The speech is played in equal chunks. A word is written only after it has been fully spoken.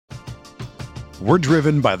We're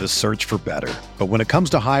driven by the search for better. But when it comes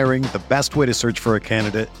to hiring, the best way to search for a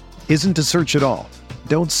candidate isn't to search at all.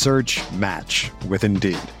 Don't search, match with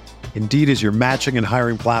Indeed. Indeed is your matching and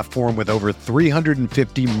hiring platform with over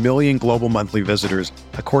 350 million global monthly visitors,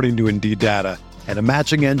 according to Indeed data, and a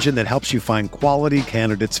matching engine that helps you find quality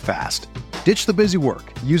candidates fast. Ditch the busy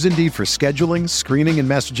work. Use Indeed for scheduling, screening, and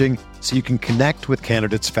messaging so you can connect with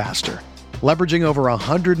candidates faster. Leveraging over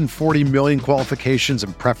 140 million qualifications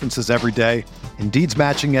and preferences every day, Indeed's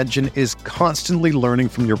matching engine is constantly learning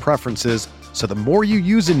from your preferences, so the more you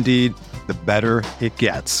use Indeed, the better it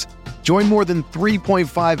gets. Join more than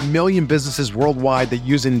 3.5 million businesses worldwide that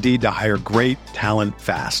use Indeed to hire great talent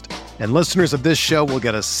fast. And listeners of this show will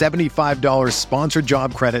get a $75 sponsored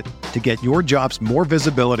job credit to get your jobs more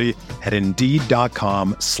visibility at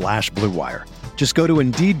Indeed.com/Blue Wire. Just go to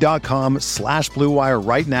Indeed.com/Blue Wire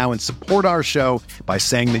right now and support our show by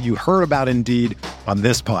saying that you heard about Indeed on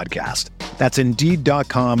this podcast. That's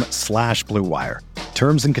Indeed.com/Blue Wire.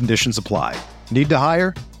 Terms and conditions apply. Need to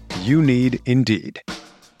hire? You need Indeed.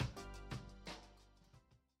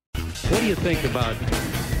 What do you think about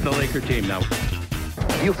the Laker team now?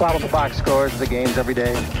 You follow the box scores of the games every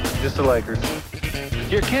day? Just the Lakers.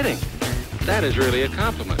 You're kidding. That is really a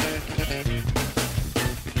compliment.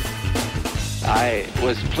 I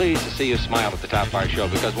was pleased to see you smile at the top of our show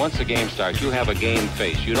because once the game starts, you have a game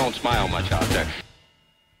face. You don't smile much out there.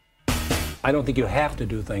 I don't think you have to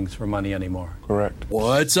do things for money anymore. Correct.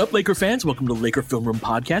 What's up, Laker fans? Welcome to the Laker Film Room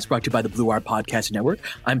Podcast, brought to you by the Blue Wire Podcast Network.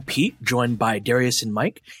 I'm Pete, joined by Darius and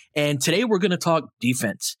Mike, and today we're going to talk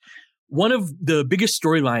defense. One of the biggest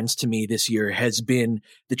storylines to me this year has been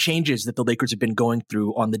the changes that the Lakers have been going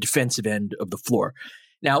through on the defensive end of the floor.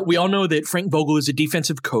 Now, we all know that Frank Vogel is a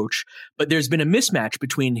defensive coach, but there's been a mismatch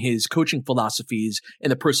between his coaching philosophies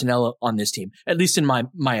and the personnel on this team, at least in my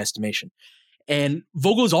estimation. And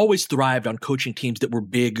Vogel has always thrived on coaching teams that were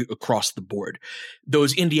big across the board.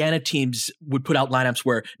 Those Indiana teams would put out lineups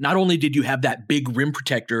where not only did you have that big rim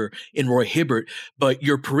protector in Roy Hibbert, but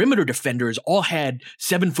your perimeter defenders all had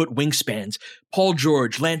 7-foot wingspans. Paul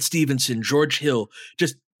George, Lance Stevenson, George Hill,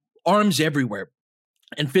 just arms everywhere.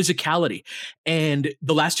 And physicality. And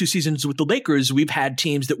the last two seasons with the Lakers, we've had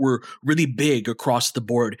teams that were really big across the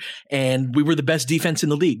board, and we were the best defense in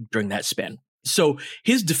the league during that span. So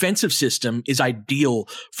his defensive system is ideal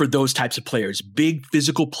for those types of players, big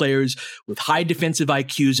physical players with high defensive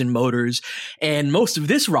IQs and motors. And most of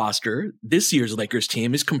this roster, this year's Lakers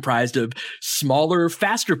team, is comprised of smaller,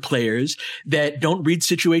 faster players that don't read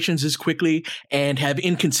situations as quickly and have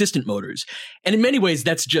inconsistent motors. And in many ways,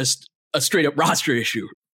 that's just a straight up roster issue.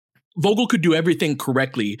 Vogel could do everything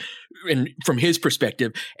correctly from his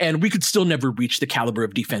perspective, and we could still never reach the caliber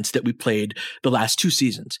of defense that we played the last two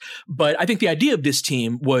seasons. But I think the idea of this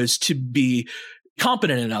team was to be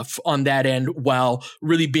competent enough on that end while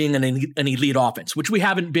really being an elite offense, which we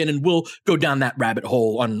haven't been, and we'll go down that rabbit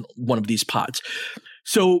hole on one of these pods.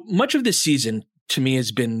 So much of this season to me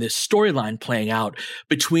has been this storyline playing out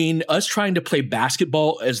between us trying to play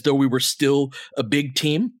basketball as though we were still a big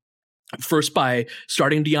team. First by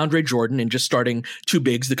starting DeAndre Jordan and just starting two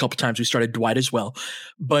bigs. The couple times we started Dwight as well.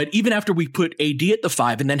 But even after we put AD at the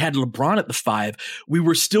 5 and then had LeBron at the 5, we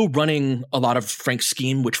were still running a lot of Frank's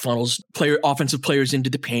scheme, which funnels offensive players into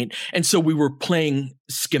the paint. And so we were playing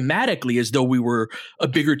schematically as though we were a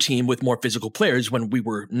bigger team with more physical players when we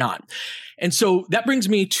were not. And so that brings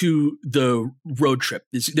me to the road trip.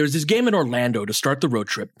 There's this game in Orlando to start the road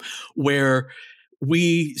trip where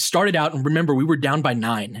we started out, and remember, we were down by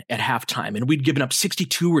 9 at halftime, and we'd given up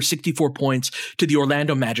 62 or 64 points to the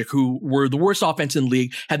Orlando Magic, who were the worst offense in the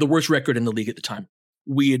league, had the worst record in the league at the time.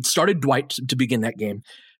 We had started Dwight to begin that game.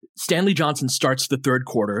 Stanley Johnson starts the third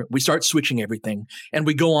quarter. We start switching everything, and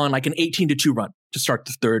we go on like an 18-2 run to start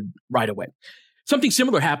the third right away. Something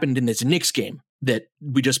similar happened in this Knicks game that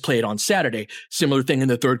we just played on Saturday. Similar thing in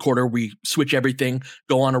the third quarter. We switch everything,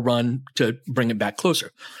 go on a run to bring it back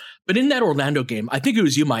closer. But in that Orlando game, I think it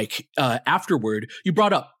was you, Mike, afterward, you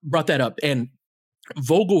brought that up. And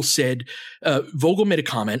Vogel made a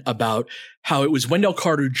comment about how it was Wendell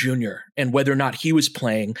Carter Jr. and whether or not he was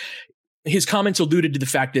playing. His comments alluded to the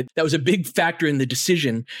fact that that was a big factor in the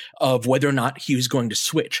decision of whether or not he was going to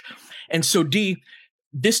switch. And so,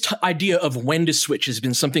 this idea of when to switch has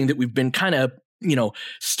been something that we've been kind of,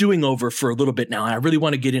 stewing over for a little bit now. And I really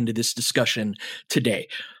want to get into this discussion today.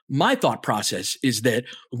 My thought process is that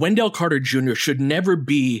Wendell Carter Jr. should never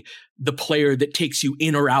be the player that takes you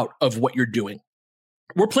in or out of what you're doing.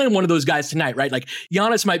 we're playing one of those guys tonight, right? Like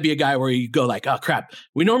Giannis might be a guy where you go like, oh crap,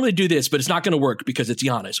 we normally do this, but it's not going to work because it's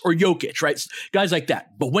Giannis, or Jokic, right? Guys like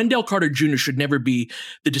that. But Wendell Carter Jr. should never be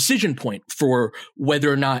the decision point for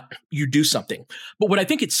whether or not you do something. But what I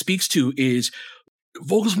think it speaks to is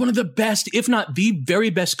Vogel's one of the best, if not the very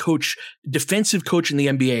best coach, defensive coach in the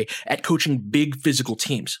NBA at coaching big physical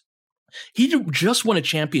teams. He just won a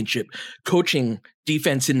championship coaching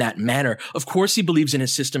defense in that manner. Of course, he believes in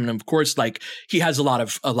his system. And of course, like he has a lot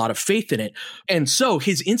of faith in it. And so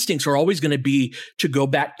his instincts are always going to be to go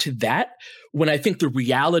back to that, when I think the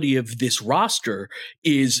reality of this roster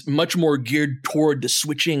is much more geared toward the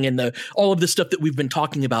switching and all of the stuff that we've been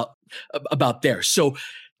talking about there. So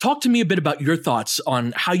talk to me a bit about your thoughts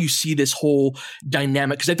on how you see this whole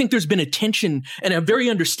dynamic, because I think there's been a tension, and a very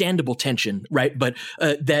understandable tension, right? But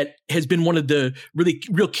that has been one of the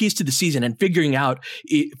real keys to the season, and figuring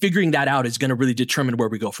that out is going to really determine where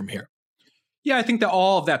we go from here. Yeah, I think that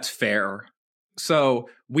all of that's fair. So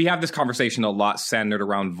we have this conversation a lot centered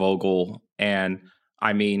around Vogel, and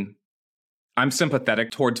I mean, I'm sympathetic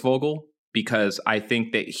towards Vogel because I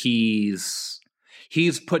think that he's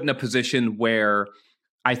put in a position where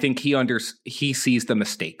I think he sees the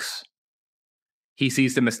mistakes. He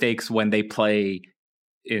sees the mistakes when they play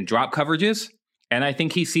in drop coverages. And I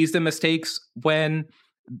think he sees the mistakes when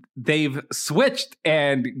they've switched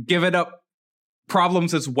and given up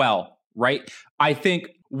problems as well, right? I think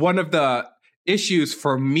one of the issues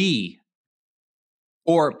for me,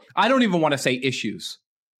 or I don't even want to say issues,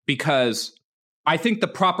 because I think the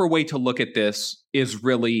proper way to look at this is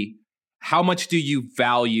really, how much do you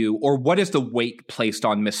value, or what is the weight placed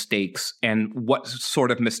on mistakes, and what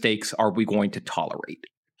sort of mistakes are we going to tolerate?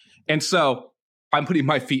 And so I'm putting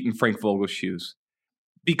my feet in Frank Vogel's shoes.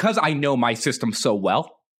 Because I know my system so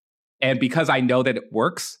well, and because I know that it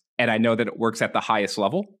works, and I know that it works at the highest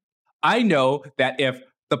level, I know that if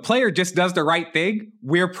the player just does the right thing,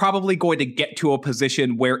 we're probably going to get to a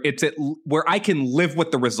position where where I can live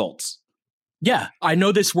with the results. Yeah, I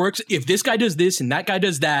know this works. If this guy does this and that guy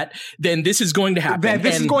does that, then this is going to happen. Then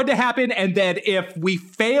this is going to happen. And then if we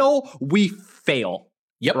fail, we fail.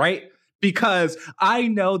 Yep. Right? Because I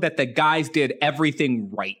know that the guys did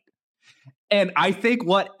everything right. And I think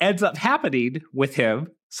what ends up happening with him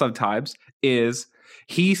sometimes is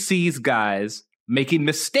he sees guys making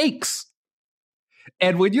mistakes.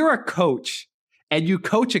 And when you're a coach and you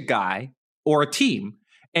coach a guy or a team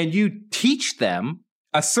and you teach them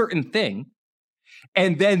a certain thing,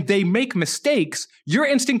 and then they make mistakes, your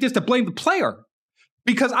instinct is to blame the player.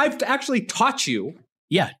 Because I've actually taught you.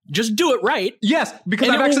 Yeah, just do it right. Yes, because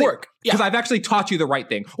I've actually taught you the right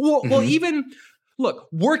thing. Well, even, look,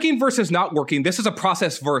 working versus not working, this is a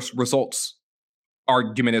process versus results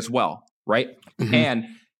argument as well, right? Mm-hmm.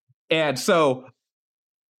 And so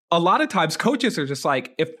a lot of times coaches are just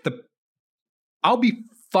like, I'll be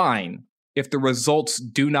fine if the results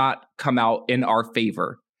do not come out in our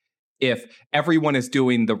favor, if everyone is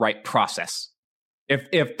doing the right process,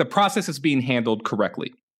 if the process is being handled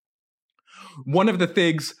correctly. One of the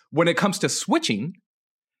things when it comes to switching,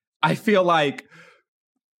 I feel like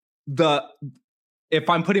if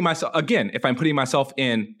I'm putting myself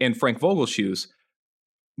in Frank Vogel's shoes,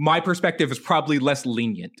 my perspective is probably less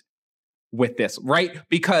lenient with this, right?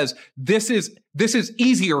 Because this is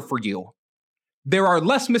easier for you. There are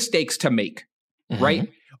less mistakes to make, right?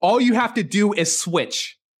 All you have to do is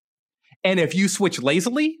switch. And if you switch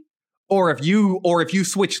lazily, or if you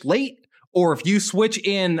switch late, or if you switch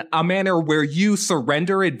in a manner where you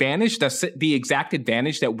surrender advantage, the exact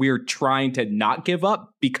advantage that we're trying to not give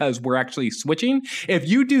up because we're actually switching, if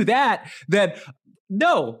you do that, then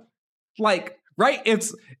no, like, right?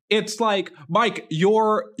 It's like, Mike,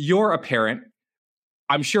 you're a parent.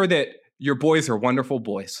 I'm sure that your boys are wonderful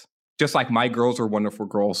boys, just like my girls are wonderful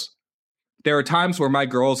girls. There are times where my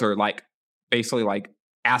girls are like, basically like,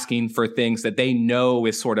 asking for things that they know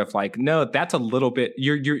is sort of like, no, that's a little bit,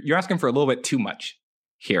 you're asking for a little bit too much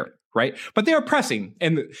here, right? But they're pressing,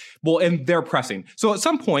 and they're pressing. So at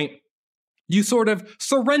some point, you sort of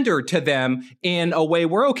surrender to them in a way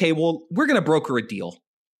where, okay, well, we're going to broker a deal.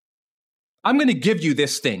 I'm going to give you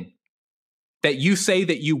this thing that you say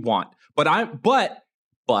that you want, but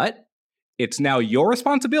it's now your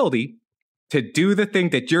responsibility to do the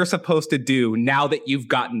thing that you're supposed to do now that you've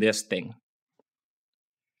gotten this thing.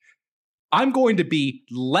 I'm going to be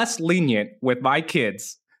less lenient with my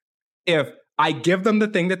kids if I give them the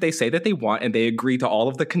thing that they say that they want and they agree to all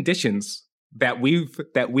of the conditions that we've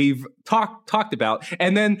talked about,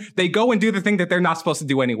 and then they go and do the thing that they're not supposed to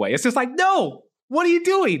do anyway. It's just like, no, what are you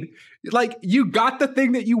doing? Like, you got the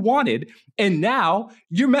thing that you wanted, and now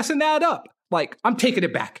you're messing that up. Like, I'm taking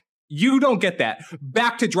it back. You don't get that.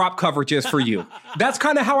 Back to drop coverages for you. That's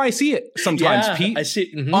kind of how I see it sometimes, Yeah, Pete. I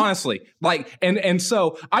see. Mm-hmm. Honestly. Like, and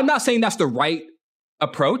so I'm not saying that's the right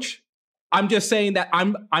approach. I'm just saying that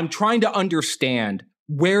I'm trying to understand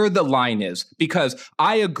where the line is, because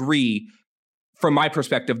I agree, from my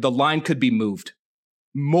perspective, the line could be moved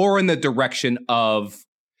more in the direction of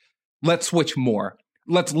let's switch more.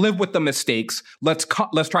 Let's live with the mistakes. Let's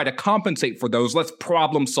try to compensate for those. Let's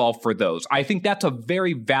problem solve for those. I think that's a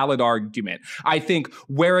very valid argument. I think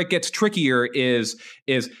where it gets trickier is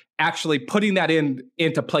actually putting that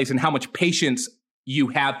into place and how much patience you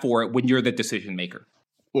have for it when you're the decision maker.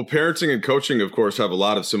 Well, parenting and coaching, of course, have a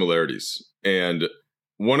lot of similarities. And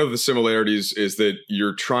one of the similarities is that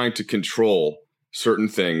you're trying to control certain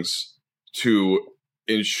things to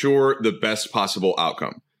ensure the best possible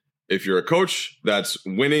outcome. If you're a coach, that's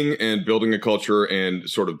winning and building a culture and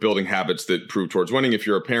sort of building habits that prove towards winning. If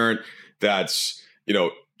you're a parent, that's,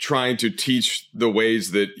 trying to teach the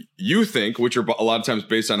ways that you think, which are a lot of times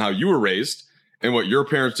based on how you were raised and what your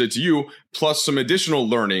parents did to you, plus some additional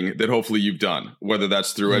learning that hopefully you've done, whether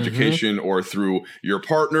that's through education or through your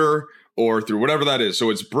partner or through whatever that is. So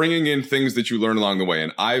it's bringing in things that you learn along the way.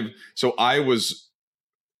 And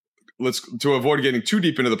to avoid getting too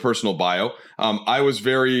deep into the personal bio, I was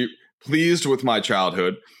very pleased with my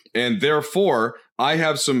childhood. And therefore, I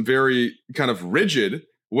have some very kind of rigid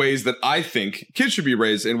ways that I think kids should be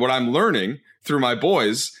raised. And what I'm learning through my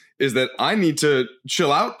boys is that I need to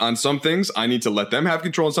chill out on some things. I need to let them have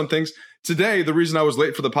control on some things. Today, the reason I was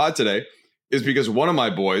late for the pod today is because one of my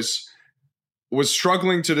boys was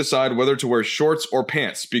struggling to decide whether to wear shorts or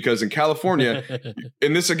pants, because in California,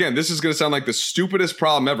 and this is going to sound like the stupidest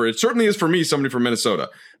problem ever. It certainly is for me, somebody from Minnesota,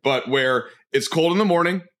 but where it's cold in the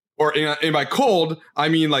morning, or and by cold, I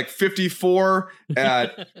mean like 54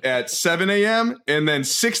 at 7 a.m. and then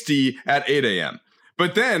 60 at 8 a.m.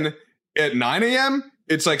 But then at 9 a.m.,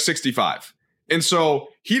 it's like 65. And so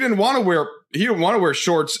he didn't want to wear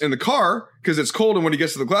shorts in the car because it's cold and when he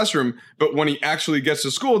gets to the classroom, but when he actually gets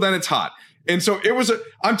to school, then it's hot. And so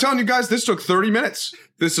I'm telling you guys, this took 30 minutes,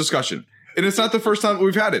 this discussion. And it's not the first time that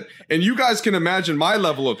we've had it. And you guys can imagine my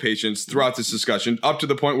level of patience throughout this discussion up to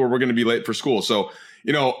the point where we're going to be late for school. So,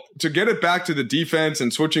 to get it back to the defense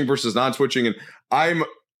and switching versus non-switching, and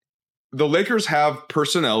the Lakers have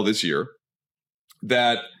personnel this year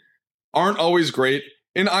that aren't always great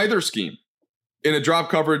in either scheme, in a drop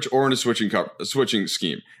coverage or in a switching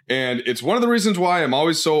scheme. And it's one of the reasons why I'm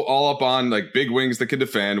always so all up on like big wings that can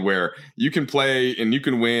defend, where you can play and you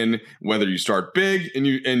can win, whether you start big and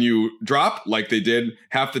you drop like they did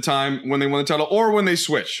half the time when they won the title, or when they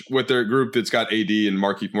switch with their group that's got AD and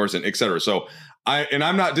Markieff Morrison, et cetera. So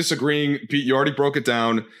I'm not disagreeing, Pete, you already broke it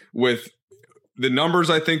down with the numbers.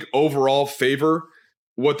 I think overall favor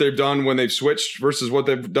what they've done when they've switched versus what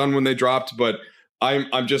they've done when they dropped. But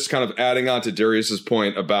I'm just kind of adding on to Darius's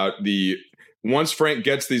point about once Frank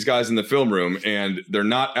gets these guys in the film room and they're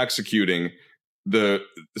not executing the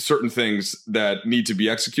certain things that need to be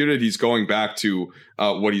executed, he's going back to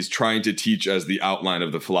what he's trying to teach as the outline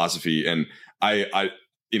of the philosophy. And I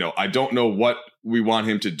don't know what we want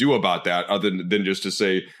him to do about that other than just to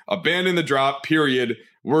say, abandon the drop, period.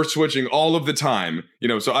 We're switching all of the time.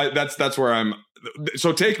 So that's where I'm.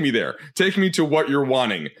 So take me there. Take me to what you're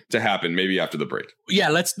wanting to happen maybe after the break. Yeah,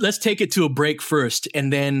 let's take it to a break first.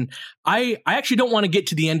 And then I actually don't want to get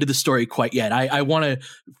to the end of the story quite yet. I want to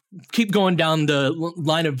keep going down the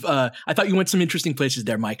line of I thought you went some interesting places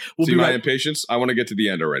there, Mike. We'll See be my right. impatience? I want to get to the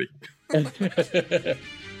end already.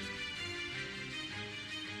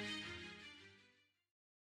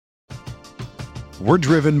 We're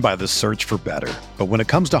driven by the search for better. But when it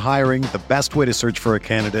comes to hiring, the best way to search for a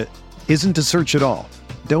candidate isn't to search at all.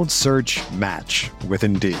 Don't search, match with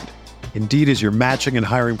Indeed. Indeed is your matching and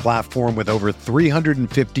hiring platform with over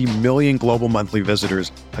 350 million global monthly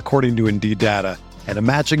visitors, according to Indeed data, and a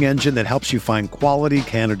matching engine that helps you find quality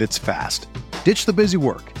candidates fast. Ditch the busy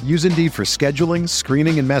work. Use Indeed for scheduling,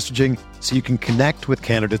 screening, and messaging so you can connect with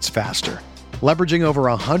candidates faster. Leveraging over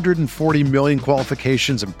 140 million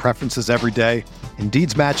qualifications and preferences every day,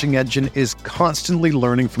 Indeed's matching engine is constantly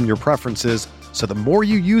learning from your preferences, so the more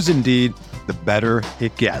you use Indeed, the better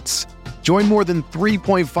it gets. Join more than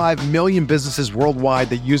 3.5 million businesses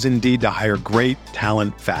worldwide that use Indeed to hire great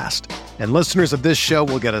talent fast. And listeners of this show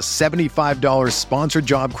will get a $75 sponsored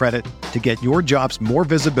job credit to get your jobs more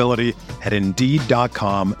visibility at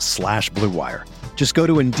Indeed.com/Blue Wire. Just go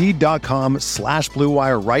to Indeed.com/Blue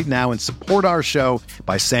Wire right now and support our show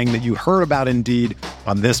by saying that you heard about Indeed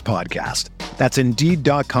on this podcast. That's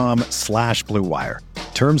Indeed.com/Blue Wire.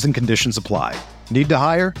 Terms and conditions apply. Need to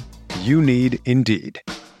hire? You need Indeed.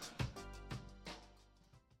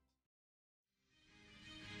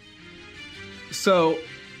 So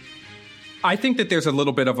I think that there's a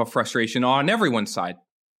little bit of a frustration on everyone's side,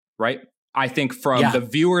 right? I think from the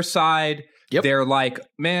viewer side, they're like,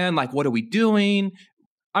 man, like, what are we doing?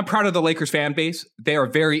 I'm proud of the Lakers fan base. They are a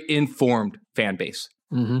very informed fan base.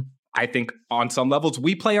 Mm-hmm. I think on some levels,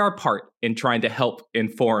 we play our part in trying to help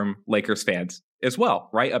inform Lakers fans as well,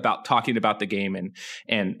 right? About talking about the game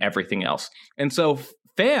and everything else. And so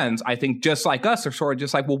fans, I think, just like us, are sort of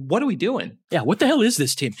just like, well, what are we doing? Yeah, what the hell is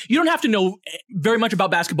this team? You don't have to know very much about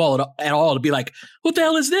basketball at all to be like, what the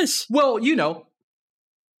hell is this? Well, you know,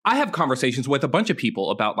 I have conversations with a bunch of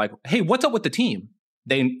people about like, hey, what's up with the team?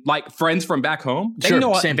 They like friends from back home. They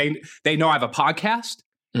know they know I have a podcast.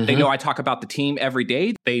 Mm-hmm. They know I talk about the team every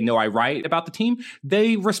day. They know I write about the team.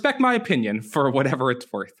 They respect my opinion for whatever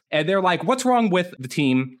it's worth. And they're like, what's wrong with the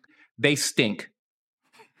team? They stink.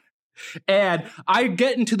 And I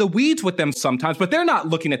get into the weeds with them sometimes, but they're not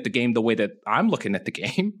looking at the game the way that I'm looking at the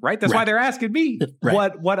game, right? That's why they're asking me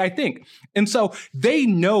what I think. And so they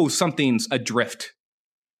know something's adrift,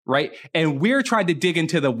 right? And we're trying to dig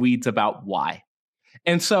into the weeds about why.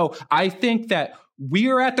 And so I think that we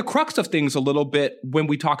are at the crux of things a little bit when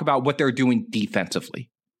we talk about what they're doing defensively.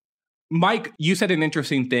 Mike, you said an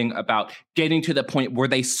interesting thing about getting to the point where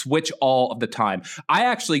they switch all of the time. I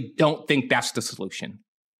actually don't think that's the solution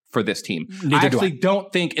for this team. I actually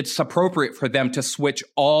don't think it's appropriate for them to switch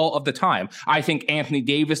all of the time. I think Anthony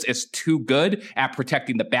Davis is too good at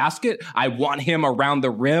protecting the basket. I want him around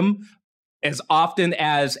the rim as often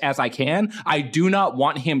as I can. I do not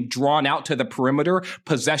want him drawn out to the perimeter,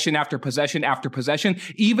 possession after possession after possession,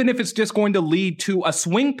 even if it's just going to lead to a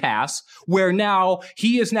swing pass where now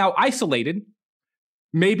he is now isolated,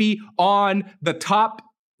 maybe on the top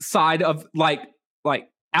side of like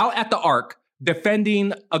out at the arc,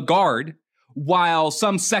 defending a guard while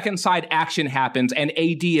some second side action happens and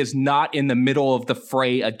AD is not in the middle of the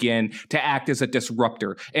fray again to act as a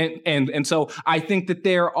disruptor. And so I think that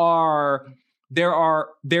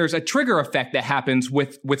there's a trigger effect that happens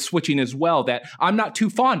with switching as well that I'm not too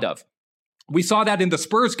fond of. We saw that in the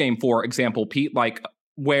Spurs game, for example, Pete, like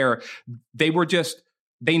where they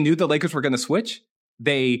knew the Lakers were going to switch.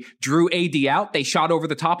 They drew AD out. They shot over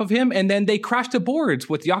the top of him, and then they crashed the boards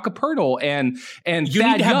with Jakob Poeltl and you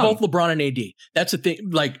need to have both LeBron and AD. That's the thing.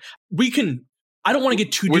 Like I don't want to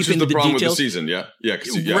get too deep into the details. Which is the problem with the season, yeah.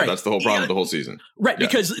 That's the whole problem with the whole season, right? Yeah,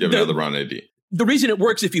 because you have LeBron and AD. The reason it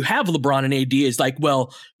works if you have LeBron and AD is like,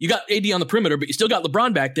 well, you got AD on the perimeter, but you still got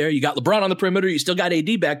LeBron back there. You got LeBron on the perimeter. You still got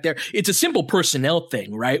AD back there. It's a simple personnel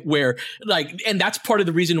thing, right? Where and that's part of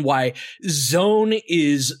the reason why zone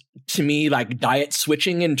is, to me, like diet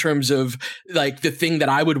switching in terms of like the thing that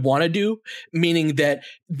I would want to do, meaning that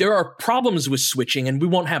there are problems with switching, and we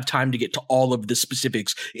won't have time to get to all of the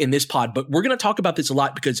specifics in this pod, but we're going to talk about this a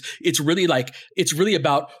lot because it's really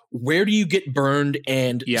about where do you get burned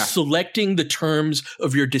and selecting the terms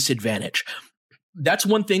of your disadvantage. That's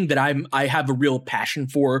one thing that I have a real passion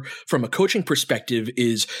for from a coaching perspective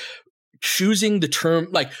is choosing the term.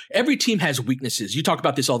 Like every team has weaknesses. You talk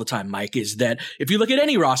about this all the time, Mike, is that if you look at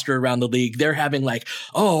any roster around the league, they're having like,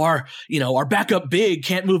 oh, our backup big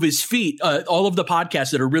can't move his feet. All of the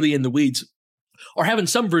podcasts that are really in the weeds are having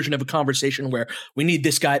some version of a conversation where we need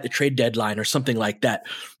this guy at the trade deadline or something like that.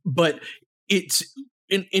 But it's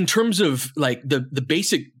in terms of like the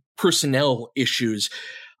basic personnel issues,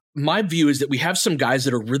 my view is that we have some guys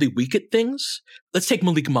that are really weak at things. Let's take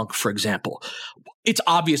Malik Monk, for example. It's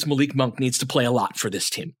obvious Malik Monk needs to play a lot for this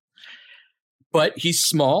team, but he's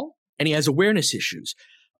small and he has awareness issues.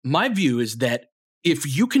 My view is that if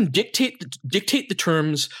you can dictate the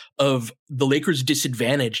terms of the Lakers'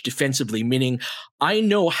 disadvantage defensively, meaning I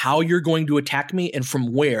know how you're going to attack me and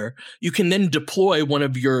from where, you can then deploy one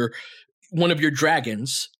of your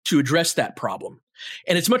dragons to address that problem.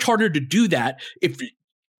 And it's much harder to do that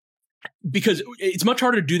because it's much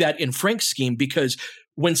harder to do that in Frank's scheme, because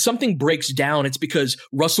when something breaks down, it's because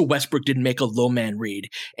Russell Westbrook didn't make a low man read.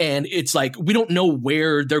 And it's like, we don't know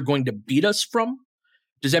where they're going to beat us from.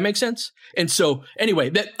 Does that make sense? And so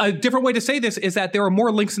anyway, a different way to say this is that there are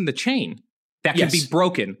more links in the chain that can be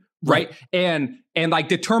broken, right? And like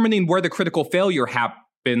determining where the critical failure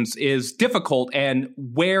happens is difficult, and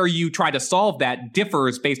where you try to solve that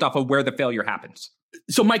differs based off of where the failure happens.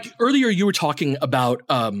 So Mike, earlier you were talking about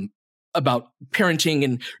parenting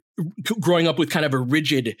and growing up with kind of a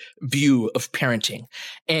rigid view of parenting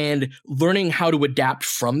and learning how to adapt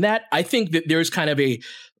from that. I think that there's kind of a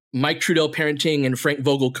Mike Trudell parenting and Frank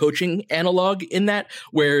Vogel coaching analog in that,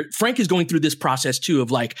 where Frank is going through this process too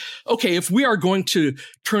of like, okay, if we are going to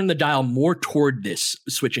turn the dial more toward this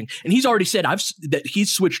switching, and he's already said that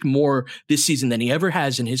he's switched more this season than he ever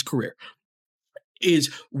has in his career.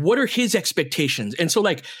 is what are his expectations? And so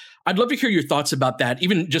like, I'd love to hear your thoughts about that,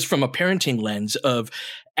 even just from a parenting lens of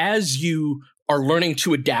as you are learning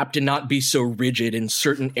to adapt and not be so rigid in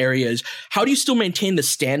certain areas, how do you still maintain the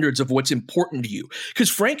standards of what's important to you? Because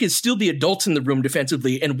Frank is still the adult in the room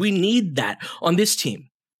defensively, and we need that on this team.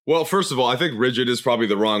 Well, first of all, I think rigid is probably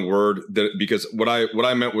the wrong word, because what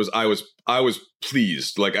I meant was I was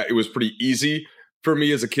pleased. Like, it was pretty easy for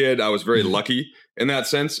me as a kid. I was very lucky in that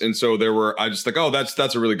sense. And so I just like, oh,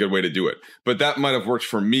 that's a really good way to do it. But that might have worked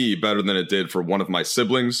for me better than it did for one of my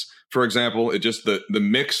siblings, for example. It just the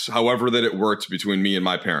mix, however that it worked between me and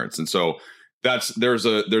my parents. And so there's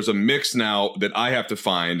a mix now that I have to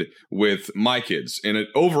find with my kids. And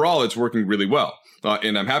overall, it's working really well.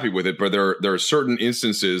 And I'm happy with it, but there are certain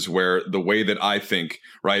instances where the way that I think,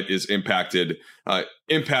 right, is impacts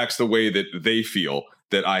the way that they feel,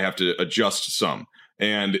 that I have to adjust some.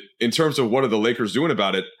 And in terms of what are the Lakers doing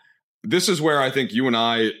about it, this is where I think you and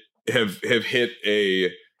I have hit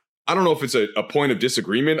I don't know if it's a point of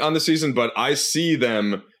disagreement on the season, but I see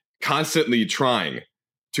them constantly trying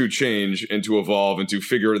to change and to evolve and to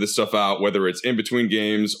figure this stuff out, whether it's in between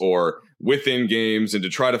games or within games, and to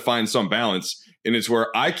try to find some balance. And it's where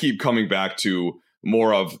I keep coming back to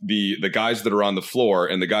more of the guys that are on the floor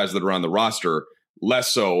and the guys that are on the roster,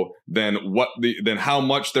 less so than how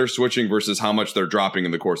much they're switching versus how much they're dropping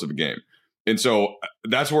in the course of a game. And so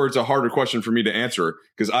that's where it's a harder question for me to answer,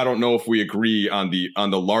 because I don't know if we agree on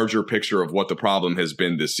the larger picture of what the problem has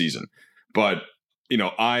been this season. But,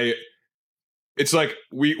 it's like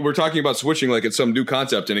we're talking about switching like it's some new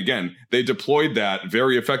concept. And again, they deployed that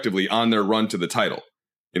very effectively on their run to the title,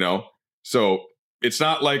 So it's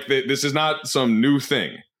not like this is not some new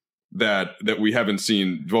thing that we haven't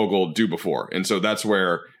seen Vogel do before. And so that's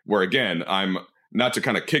where again, I'm not to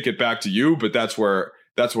kind of kick it back to you, but that's what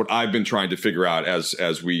I've been trying to figure out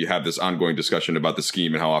as we have this ongoing discussion about the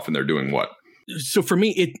scheme and how often they're doing what. So for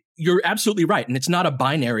me, you're absolutely right. And it's not a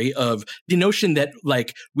binary of the notion that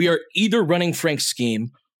like we are either running Frank's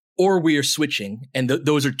scheme or we are switching. And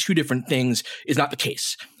those are two different things is not the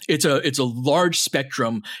case. It's a large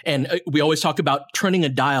spectrum. And we always talk about turning a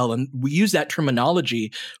dial. And we use that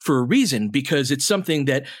terminology for a reason, because it's something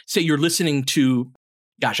that, say you're listening to,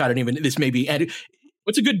 this may be,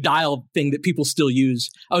 what's a good dial thing that people still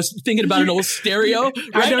use? I was thinking about an old stereo.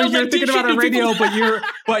 Right? I know you're thinking about a radio,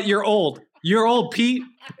 but you're old. You're old, Pete.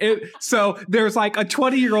 So there's like a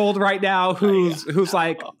 20-year-old right now who's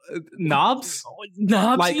like knobs,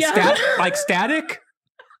 like like static.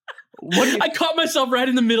 I caught myself right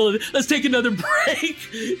in the middle of it. Let's take another break.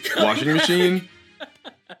 Washing machine.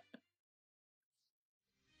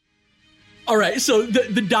 All right, so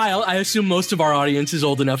the dial, I assume most of our audience is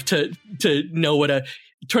old enough to know what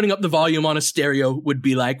turning up the volume on a stereo would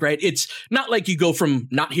be like, right? It's not like you go from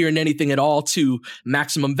not hearing anything at all to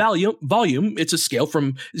maximum volume. It's a scale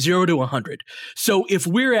from 0 to 100. So if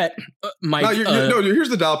we're at Mike... here's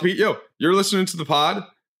the dial, Pete. You're listening to the pod,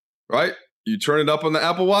 right? You turn it up on the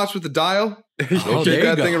Apple Watch with the dial. Don't kick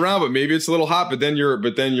that thing around, but maybe it's a little hot, but then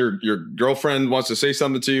your girlfriend wants to say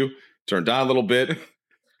something to you. Turn down a little bit.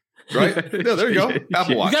 Right? Yeah, there you go.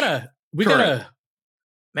 Apple Watch. We gotta.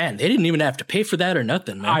 Man, they didn't even have to pay for that or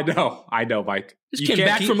nothing, man. I know, Mike. Just came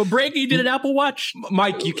back from a break. You did an Apple Watch.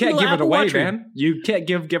 Mike, you can't give it away, man. You can't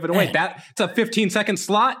give it away. It's a 15-second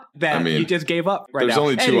slot that you just gave up right now. There's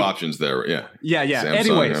only two options there. Yeah. Yeah. Samsung,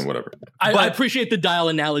 Anyways. Whatever. I appreciate the dial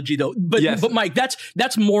analogy, though. But Mike,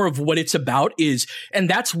 that's more of what it's about and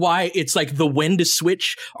that's why it's like the when to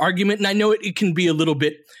switch argument. And I know it can be a little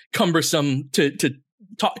bit cumbersome to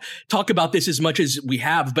talk about this as much as we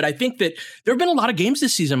have, but I think that there have been a lot of games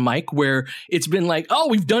this season, Mike, where it's been like, oh,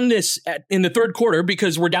 we've done this in the third quarter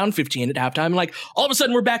because we're down 15 at halftime. Like all of a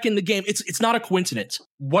sudden we're back in the game. It's not a coincidence.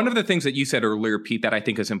 One of the things that you said earlier, Pete, that I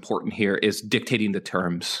think is important here is dictating the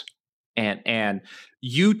terms. And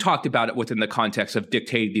you talked about it within the context of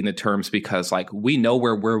dictating the terms because like we know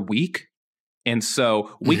where we're weak. And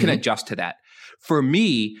so we can adjust to that. For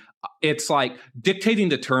me, it's like dictating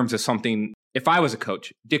the terms is something. If I was a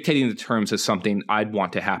coach, dictating the terms is something I'd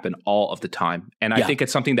want to happen all of the time. And I think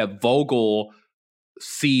it's something that Vogel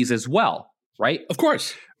sees as well, right? Of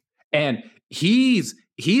course. And he's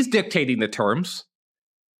dictating the terms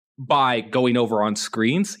by going over on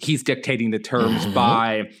screens. He's dictating the terms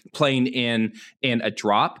by playing in a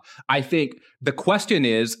drop. I think the question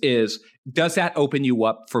is does that open you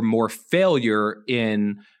up for more failure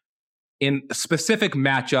in specific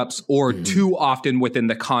matchups or too often within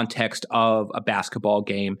the context of a basketball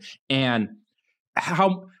game? And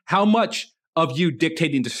how much of you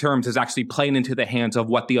dictating the terms is actually playing into the hands of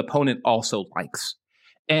what the opponent also likes?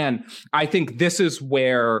 And I think this is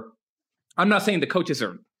where I'm not saying the coaches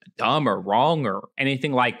are dumb or wrong or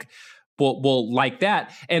anything like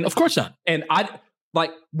that. And of course not. And I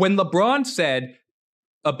like when LeBron said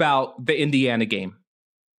about the Indiana game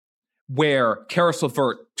where Karis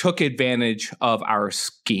LeVert took advantage of our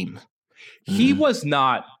scheme. He was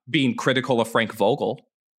not being critical of Frank Vogel.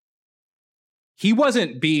 He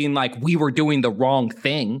wasn't being like, we were doing the wrong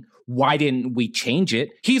thing. Why didn't we change it?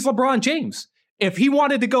 He's LeBron James. If he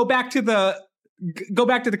wanted to go back to the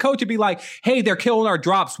coach and be like, hey, they're killing our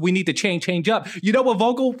drops. We need to change up. You know what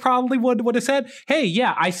Vogel probably would have said? Hey,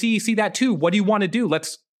 yeah, I see that too. What do you want to do?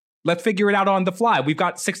 Let's figure it out on the fly. We've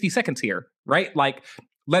got 60 seconds here, right? Like,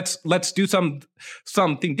 let's do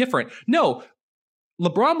something different. No,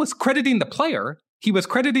 LeBron was crediting the player. He was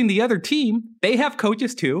crediting the other team. They have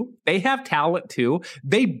coaches too. They have talent too.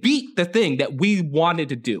 They beat the thing that we wanted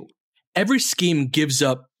to do. Every scheme gives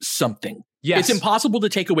up something. Yes. It's impossible to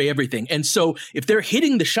take away everything. And so if they're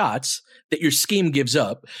hitting the shots that your scheme gives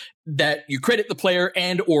up, that you credit the player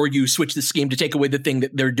and or you switch the scheme to take away the thing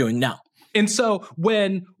that they're doing now. And so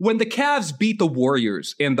when the Cavs beat the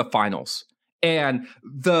Warriors in the finals and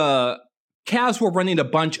the Cavs were running a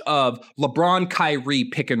bunch of LeBron-Kyrie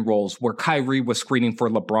pick and rolls where Kyrie was screening for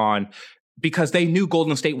LeBron because they knew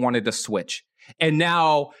Golden State wanted to switch. And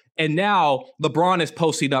now LeBron is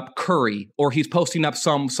posting up Curry or he's posting up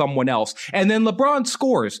someone else. And then LeBron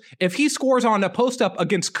scores. If he scores on a post up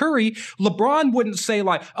against Curry, LeBron wouldn't say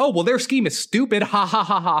like, oh, well, their scheme is stupid. Ha, ha,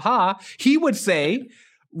 ha, ha, ha. He would say,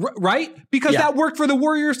 right? Because that worked for the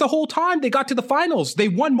Warriors the whole time. They got to the finals. They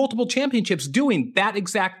won multiple championships doing that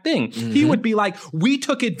exact thing. Mm-hmm. He would be like, we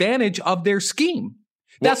took advantage of their scheme.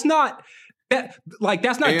 Well, that's not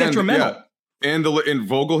detrimental. Yeah. And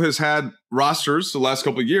Vogel has had rosters the last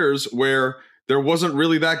couple of years where there wasn't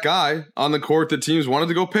really that guy on the court that teams wanted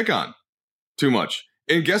to go pick on too much.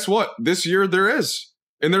 And guess what? This year there is.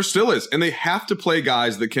 And there still is. And they have to play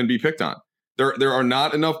guys that can be picked on. There are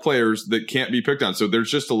not enough players that can't be picked on. So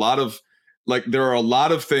there's just there are a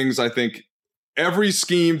lot of things. I think every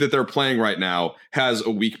scheme that they're playing right now has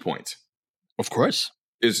a weak point. Of course.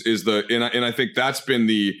 And I think that's been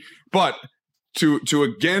but to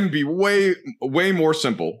again be way more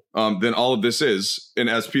simple than all of this is,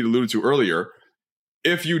 and as Pete alluded to earlier,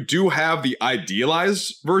 if you do have the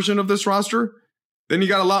idealized version of this roster, then you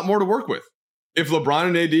got a lot more to work with. If LeBron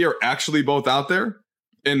and AD are actually both out there,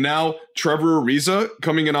 and now Trevor Ariza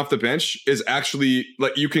coming in off the bench is actually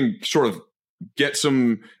like you can sort of get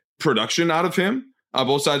some production out of him on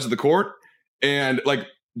both sides of the court, and like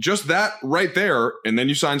just that right there, and then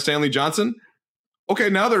you sign Stanley Johnson. Okay,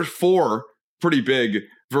 now there's 4 pretty big,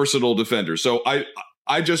 versatile defenders. So I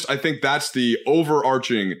think that's the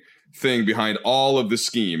overarching thing behind all of the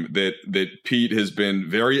scheme that Pete has been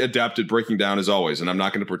very adept at breaking down as always. And I'm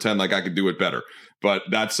not going to pretend like I could do it better, but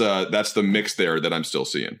that's the mix there that I'm still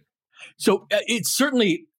seeing. So it's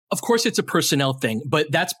certainly, of course, it's a personnel thing,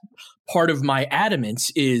 but that's part of my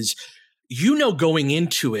adamance is, going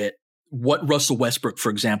into it, what Russell Westbrook, for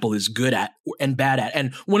example, is good at and bad at.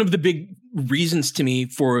 And one of the big reasons to me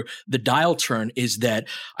for the dial turn is that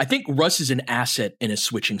I think Russ is an asset in a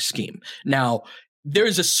switching scheme. Now, there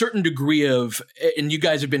is a certain degree of, and you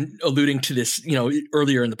guys have been alluding to this,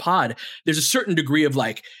 earlier in the pod, there's a certain degree of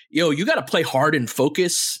like, you got to play hard and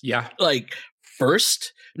focus. Yeah. Like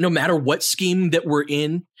first, no matter what scheme that we're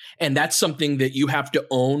in. And that's something that you have to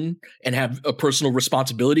own and have a personal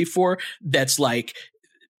responsibility for. That's like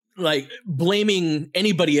blaming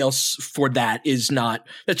anybody else for that's just not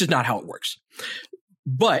how it works.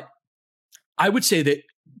 But I would say that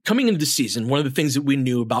coming into the season, one of the things that we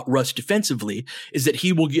knew about Russ defensively is that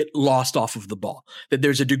he will get lost off of the ball, that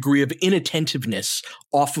there's a degree of inattentiveness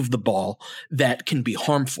off of the ball that can be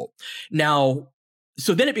harmful. Now,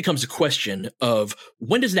 so then it becomes a question of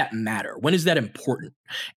when does that matter? When is that important?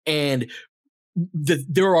 And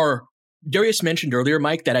Darius mentioned earlier,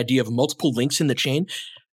 Mike, that idea of multiple links in the chain.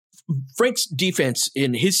 Frank's defense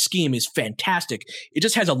in his scheme is fantastic. It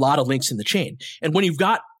just has a lot of links in the chain. And when you've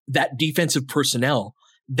got that defensive personnel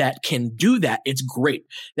that can do that, it's great.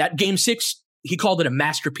 That game 6, he called it a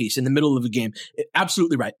masterpiece in the middle of the game.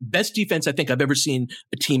 Absolutely right. Best defense I think I've ever seen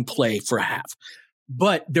a team play for a half.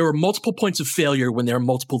 But there are multiple points of failure when there are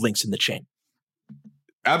multiple links in the chain.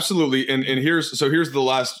 Absolutely. And here's the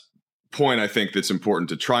last point I think that's important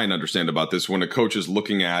to try and understand about this when a coach is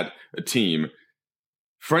looking at a team.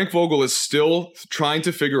 Frank Vogel is still trying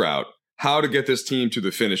to figure out how to get this team to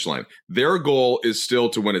the finish line. Their goal is still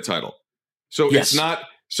to win a title. So It's not,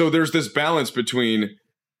 so there's this balance between,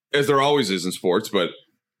 as there always is in sports, but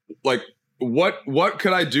like what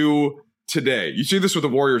could I do today. You see this with the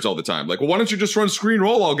Warriors all the time. Like, well, why don't you just run screen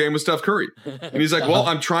roll all game with Steph Curry? And he's like, well,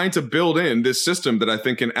 I'm trying to build in this system that I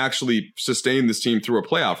think can actually sustain this team through a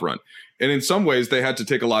playoff run. And in some ways, they had to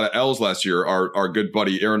take a lot of L's last year. Our good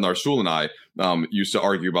buddy Aaron Larsoul and I used to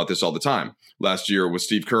argue about this all the time last year with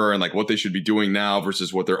Steve Kerr and like what they should be doing now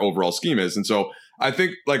versus what their overall scheme is. And so I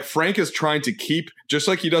think like Frank is trying to keep, just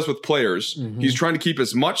like he does with players, he's trying to keep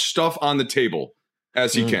as much stuff on the table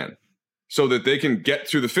as he can, so that they can get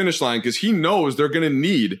through the finish line, because he knows they're going to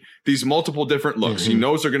need these multiple different looks. He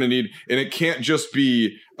knows they're going to need, and it can't just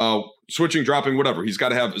be switching, dropping, whatever. He's got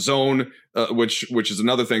to have zone, which is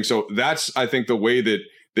another thing. So that's, I think, the way that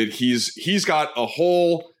he's got a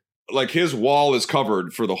whole, like his wall is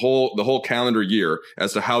covered for the whole calendar year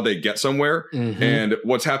as to how they get somewhere. And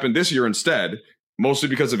what's happened this year instead, mostly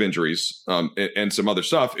because of injuries and some other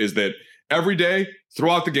stuff, is that every day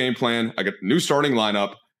throughout the game plan, I get a new starting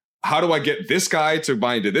lineup. How do I get this guy to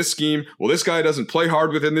buy into this scheme? Well, this guy doesn't play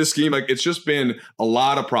hard within this scheme. Like, it's just been a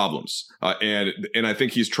lot of problems. And I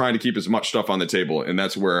think he's trying to keep as much stuff on the table. And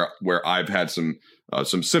that's where I've had some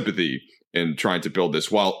sympathy in trying to build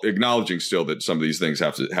this, while acknowledging still that some of these things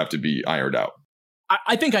have to be ironed out.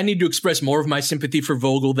 I think I need to express more of my sympathy for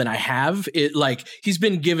Vogel than I have. He's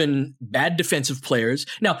been given bad defensive players.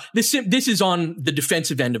 Now, this is on the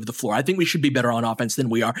defensive end of the floor. I think we should be better on offense than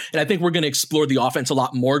we are. And I think we're going to explore the offense a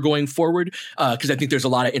lot more going forward, because I think there's a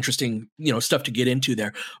lot of interesting, stuff to get into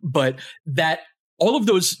there. But all of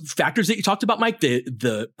those factors that you talked about, Mike,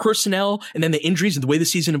 the personnel and then the injuries and the way the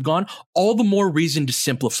season have gone, all the more reason to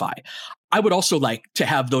simplify. I would also like to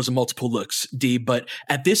have those multiple looks, D, but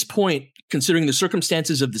at this point, considering the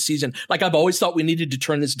circumstances of the season, like I've always thought we needed to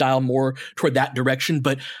turn this dial more toward that direction,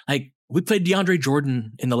 but like we played DeAndre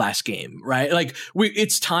Jordan in the last game, right? Like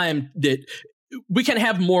it's time that we can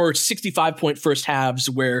have more 65-point first halves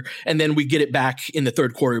and then we get it back in the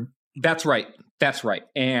third quarter. That's right.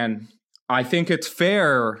 And I think it's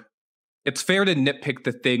fair to nitpick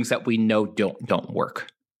the things that we know don't work.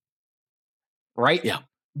 Right? Yeah.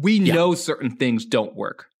 We know certain things don't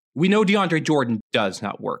work. We know DeAndre Jordan does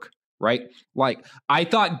not work, right? Like, I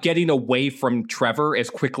thought getting away from Trevor as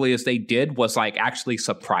quickly as they did was like actually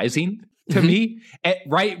surprising to me.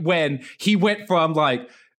 Right when he went from like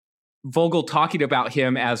Vogel talking about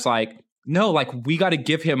him as like, no, like we got to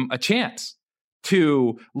give him a chance,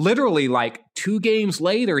 to literally like 2 games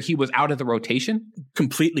later, he was out of the rotation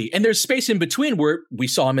completely. And there's space in between where we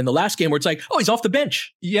saw him in the last game where it's like, oh, he's off the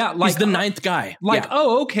bench. Yeah. Like he's the 9th guy. Like,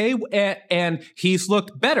 oh, okay. And he's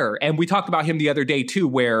looked better. And we talked about him the other day too,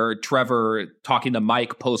 where Trevor talking to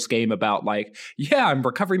Mike post game about like, yeah, I'm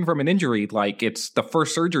recovering from an injury. Like, it's the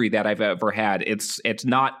first surgery that I've ever had. It's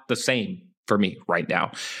not the same for me right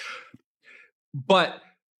now. But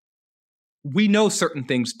we know certain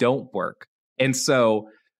things don't work. And so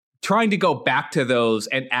trying to go back to those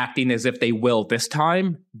and acting as if they will this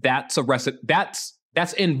time, that's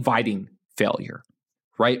inviting failure,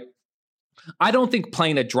 right? I don't think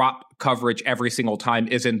playing a drop coverage every single time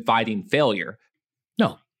is inviting failure.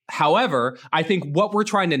 No. However, I think what we're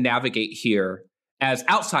trying to navigate here as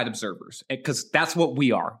outside observers, because that's what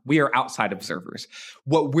we are. We are outside observers.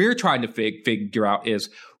 What we're trying to figure out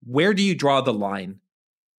is, where do you draw the line?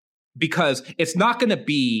 Because it's not going to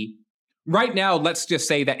be... Right now, let's just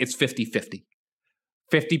say that it's 50-50.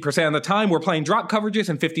 50% of the time we're playing drop coverages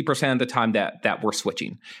and 50% of the time that we're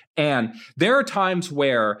switching. And there are times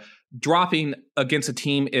where dropping against a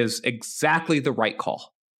team is exactly the right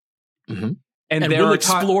call. Mm-hmm. And we'll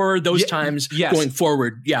explore those times going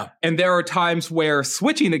forward. Yeah. And there are times where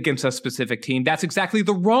switching against a specific team, that's exactly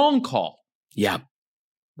the wrong call. Yeah.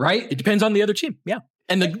 Right? It depends on the other team. Yeah.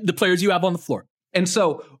 And the players you have on the floor. And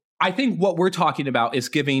so I think what we're talking about is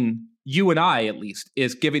giving... you and I, at least,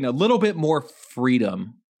 is giving a little bit more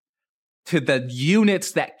freedom to the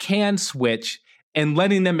units that can switch and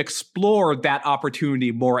letting them explore that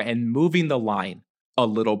opportunity more and moving the line a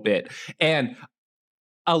little bit and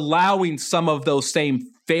allowing some of those same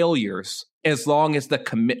failures as long as the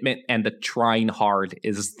commitment and the trying hard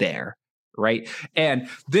is there, right? And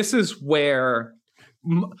this is where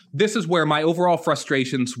my overall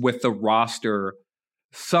frustrations with the roster,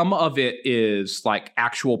 some of it is like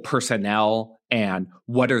actual personnel and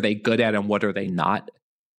what are they good at and what are they not,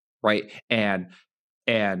 right? And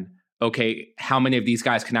okay, how many of these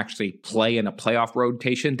guys can actually play in a playoff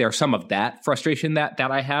rotation? There's some of that frustration that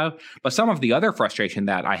I have, but some of the other frustration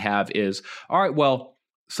that I have is, all right, well,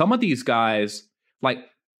 some of these guys, like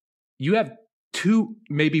you have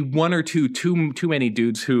maybe one or two too many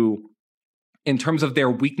dudes who, in terms of their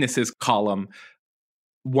weaknesses column,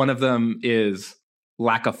 one of them is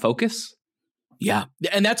lack of focus. Yeah.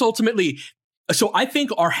 And that's ultimately So I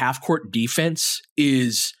think our half-court defense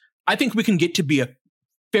I think we can get to be a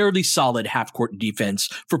fairly solid half-court defense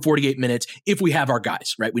for 48 minutes if we have our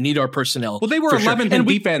guys, right? We need our personnel. Well, they were 11th in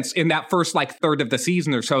defense in that first third of the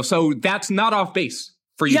season or so. So that's not off base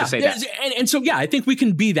for you to say that. And so, I think we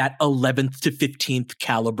can be that 11th to 15th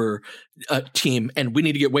caliber team, and we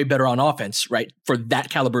need to get way better on offense, right, for that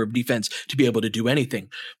caliber of defense to be able to do anything.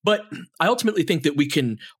 But I ultimately think that we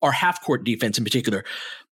can, our half-court defense in particular,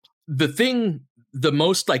 the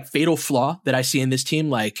most fatal flaw that I see in this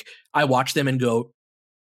team, I watch them and go,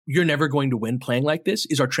 you're never going to win playing like this,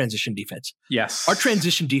 is our transition defense. Yes. Our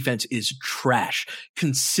transition defense is trash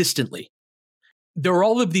consistently. There are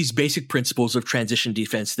all of these basic principles of transition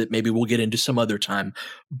defense that maybe we'll get into some other time,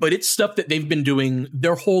 but it's stuff that they've been doing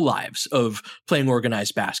their whole lives of playing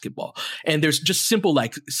organized basketball. And there's just simple,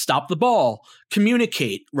 stop the ball,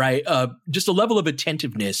 communicate, right? Just a level of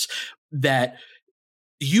attentiveness that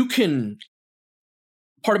you can.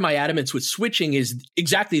 Part of my adamance with switching is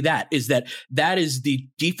exactly that is the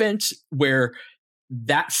defense where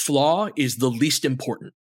that flaw is the least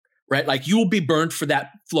important, right? You will be burned for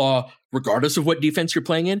that flaw regardless of what defense you're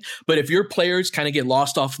playing in. But if your players kind of get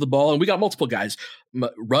lost off the ball, and we got multiple guys,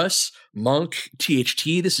 Russ, Monk,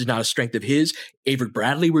 THT, this is not a strength of his. Avery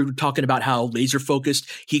Bradley, we were talking about how laser focused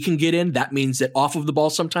he can get in. That means that off of the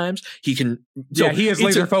ball sometimes he can. So he is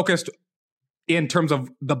laser focused in terms of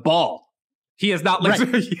the ball. He is not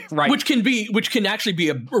right. Which can actually be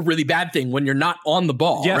a really bad thing when you're not on the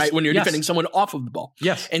ball, right? When you're defending someone off of the ball.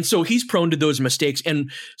 Yes. And so he's prone to those mistakes.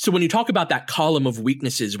 And so when you talk about that column of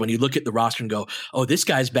weaknesses, when you look at the roster and go, oh, this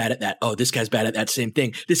guy's bad at that. Oh, this guy's bad at that same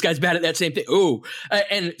thing. This guy's bad at that same thing. Oh,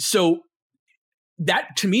 and so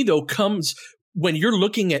that to me though comes when you're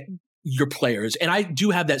looking at your players. And I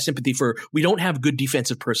do have that sympathy for, we don't have good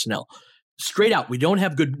defensive personnel. Straight out, we don't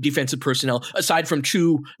have good defensive personnel aside from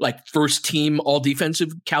two first team all defensive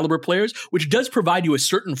caliber players, which does provide you a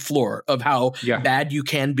certain floor of how bad you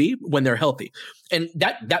can be when they're healthy. And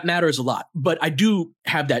that matters a lot. But I do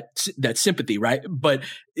have that sympathy, right? But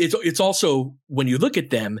it's also when you look at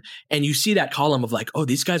them and you see that column of oh,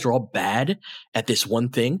 these guys are all bad at this one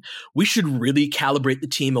thing, we should really calibrate the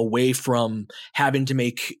team away from having to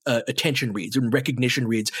make attention reads and recognition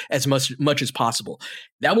reads as much as possible.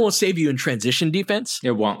 That won't save you in transition defense.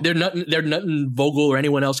 It won't. There's nothing Vogel or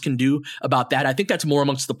anyone else can do about that. I think that's more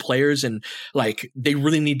amongst the players, and they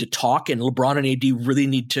really need to talk, and LeBron and AD really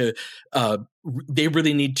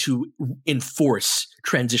need to enforce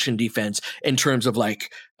transition defense in terms of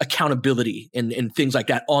accountability and things like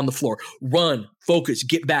that on the floor. Run, focus,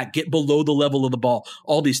 get back, get below the level of the ball,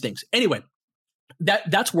 all these things. Anyway,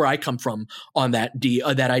 that's where I come from on that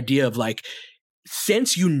idea of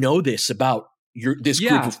since you know this about this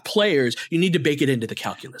group of players, you need to bake it into the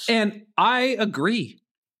calculus. And I agree.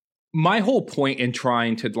 My whole point in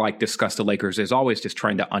trying to discuss the Lakers is always just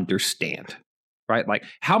trying to understand. Right?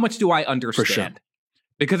 How much do I understand? For sure.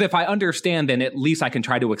 Because if I understand, then at least I can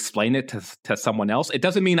try to explain it to someone else. It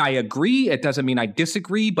doesn't mean I agree. It doesn't mean I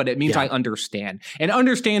disagree, but it means I understand. And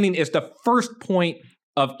understanding is the first point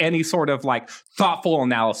of any sort of thoughtful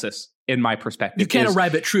analysis in my perspective. You can't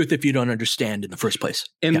arrive at truth if you don't understand in the first place.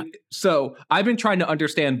 And so I've been trying to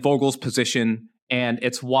understand Vogel's position, and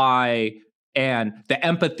it's why and the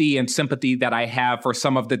empathy and sympathy that I have for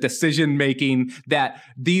some of the decision making, that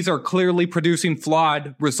these are clearly producing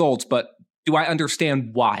flawed results, but do I understand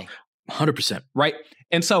why? 100%. Right.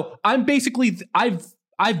 And so I'm basically,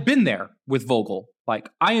 I've been there with Vogel.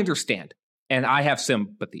 I understand and I have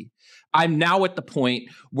sympathy. I'm now at the point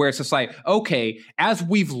where it's just okay, as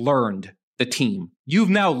we've learned the team, you've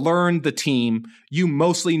now learned the team. You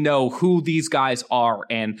mostly know who these guys are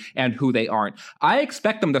and who they aren't. I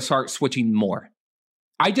expect them to start switching more.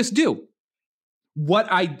 I just do.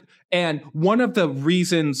 And one of the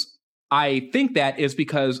reasons I think that is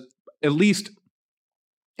because at least,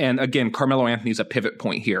 and again, Carmelo Anthony's a pivot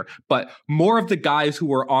point here, but more of the guys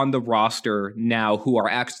who are on the roster now who are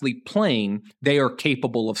actually playing, they are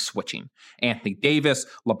capable of switching. Anthony Davis,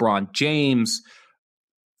 LeBron James,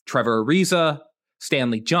 Trevor Ariza,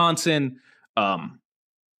 Stanley Johnson,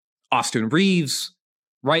 Austin Reeves,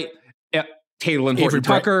 right? Taylor Horton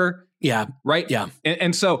Tucker. Yeah. Right? Yeah.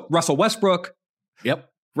 And so Russell Westbrook. Yep.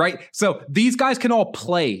 Right? So these guys can all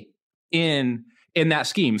play in that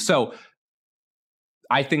scheme. So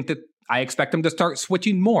I think that I expect them to start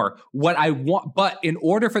switching more. What I want, but in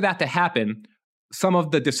order for that to happen, some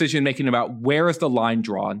of the decision making about where is the line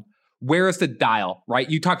drawn, where is the dial, right?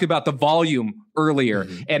 You talked about the volume earlier,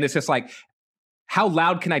 and it's just how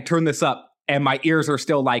loud can I turn this up? And my ears are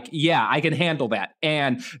still yeah, I can handle that.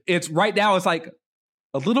 And it's right now, it's a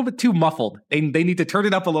little bit too muffled. They need to turn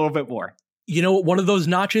it up a little bit more. You know what one of those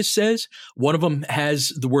notches says? One of them has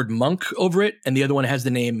the word Monk over it, and the other one has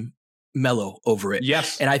the name Melo over it.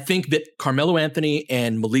 Yes. And I think that Carmelo Anthony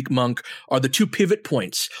and Malik Monk are the two pivot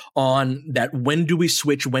points on that. When do we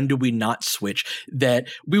switch? When do we not switch? That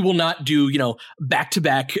we will not do,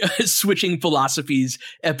 back-to-back switching philosophies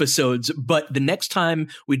episodes. But the next time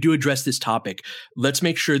we do address this topic, let's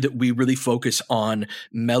make sure that we really focus on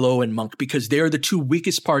Melo and Monk, because they're the two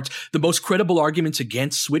weakest parts. The most credible arguments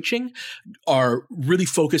against switching are really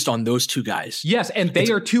focused on those two guys. Yes, and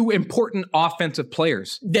they are two important offensive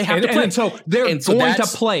players. They have to play. And so they're going to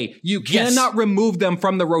play. You cannot remove them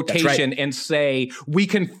from the rotation and say we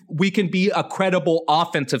can be a credible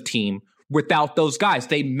offensive team without those guys.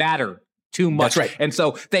 They matter too much. That's right. And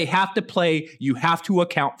so they have to play. You have to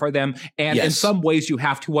account for them. And in some ways you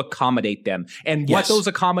have to accommodate them. And what those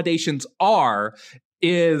accommodations are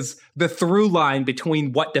is the through line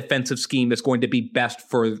between what defensive scheme is going to be best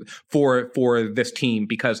for this team,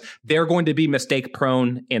 because they're going to be mistake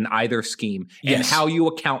prone in either scheme, and how you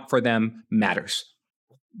account for them matters.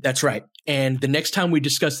 That's right. And the next time we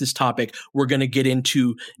discuss this topic, we're going to get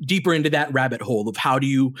deeper into that rabbit hole of how do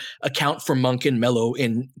you account for Monk and Melo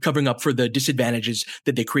in covering up for the disadvantages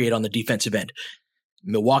that they create on the defensive end.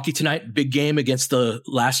 Milwaukee tonight, big game against the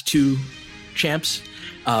last two champs.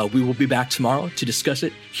 We will be back tomorrow to discuss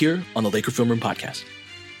it here on the Laker Film Room Podcast.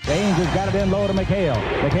 James has got it in low to McHale.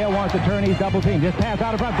 McHale wants to turn. He's double teamed. Just pass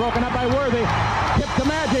out in front. Broken up by Worthy. Tip to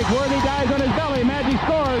Magic. Worthy dies on his belly. Magic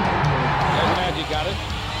scores. There's Magic got it.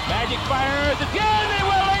 Magic fires. Again,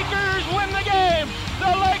 the Lakers win the game.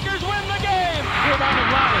 The Lakers win the game. Rebound is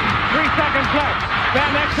Lonnie. 3 seconds left.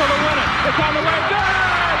 Van Exel to win it. It's on the way. Good!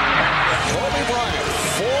 Kobe Bryant,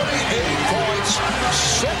 48 points,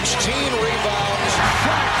 16 rebounds.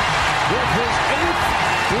 Shot with his 8th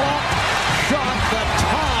block shot that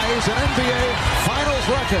ties an NBA Finals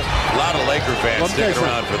record. A lot of Laker fans sticking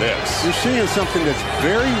around for this. You're seeing something that's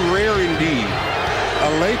very rare indeed. A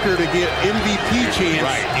Laker to get MVP chance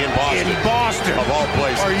in Boston. Of all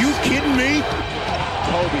places. Are you kidding me?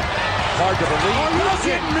 Kobe, hard to believe. Are you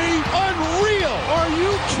kidding me? Unreal. Are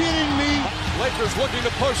you kidding me? Lakers looking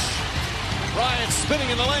to push. Bryant spinning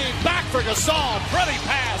in the lane, back for Gasol, pretty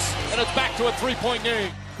pass, and it's back to a 3-point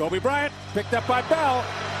game. Kobe Bryant picked up by Bell.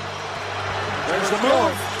 There's the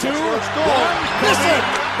move. 2, 1. Listen!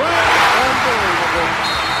 Unbelievable.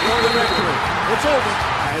 For the victory. It's over.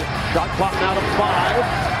 Shot clock now to 5.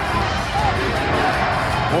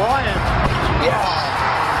 Bryant. Yes!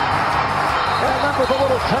 And that was a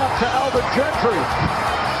little tap to Alvin Gentry.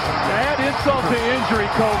 Add insult to injury,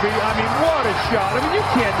 Kobe. I mean, what a shot. I mean, you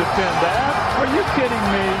can't defend that. Are you kidding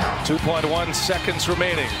me? 2.1 seconds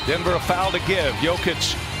remaining. Denver a foul to give.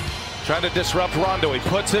 Jokic trying to disrupt Rondo. He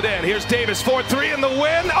puts it in. Here's Davis, 4-3 in the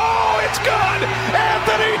win. Oh, it's good!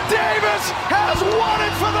 Anthony Davis has won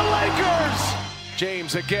it for the Lakers!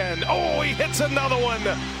 James again. Oh, he hits another one.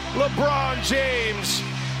 LeBron James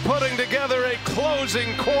putting together a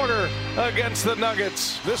closing quarter against the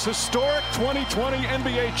Nuggets. This historic 2020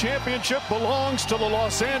 NBA championship belongs to the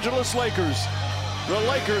Los Angeles Lakers. The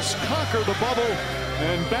Lakers conquer the bubble,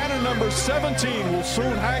 and banner number 17 will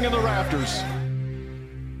soon hang in the rafters.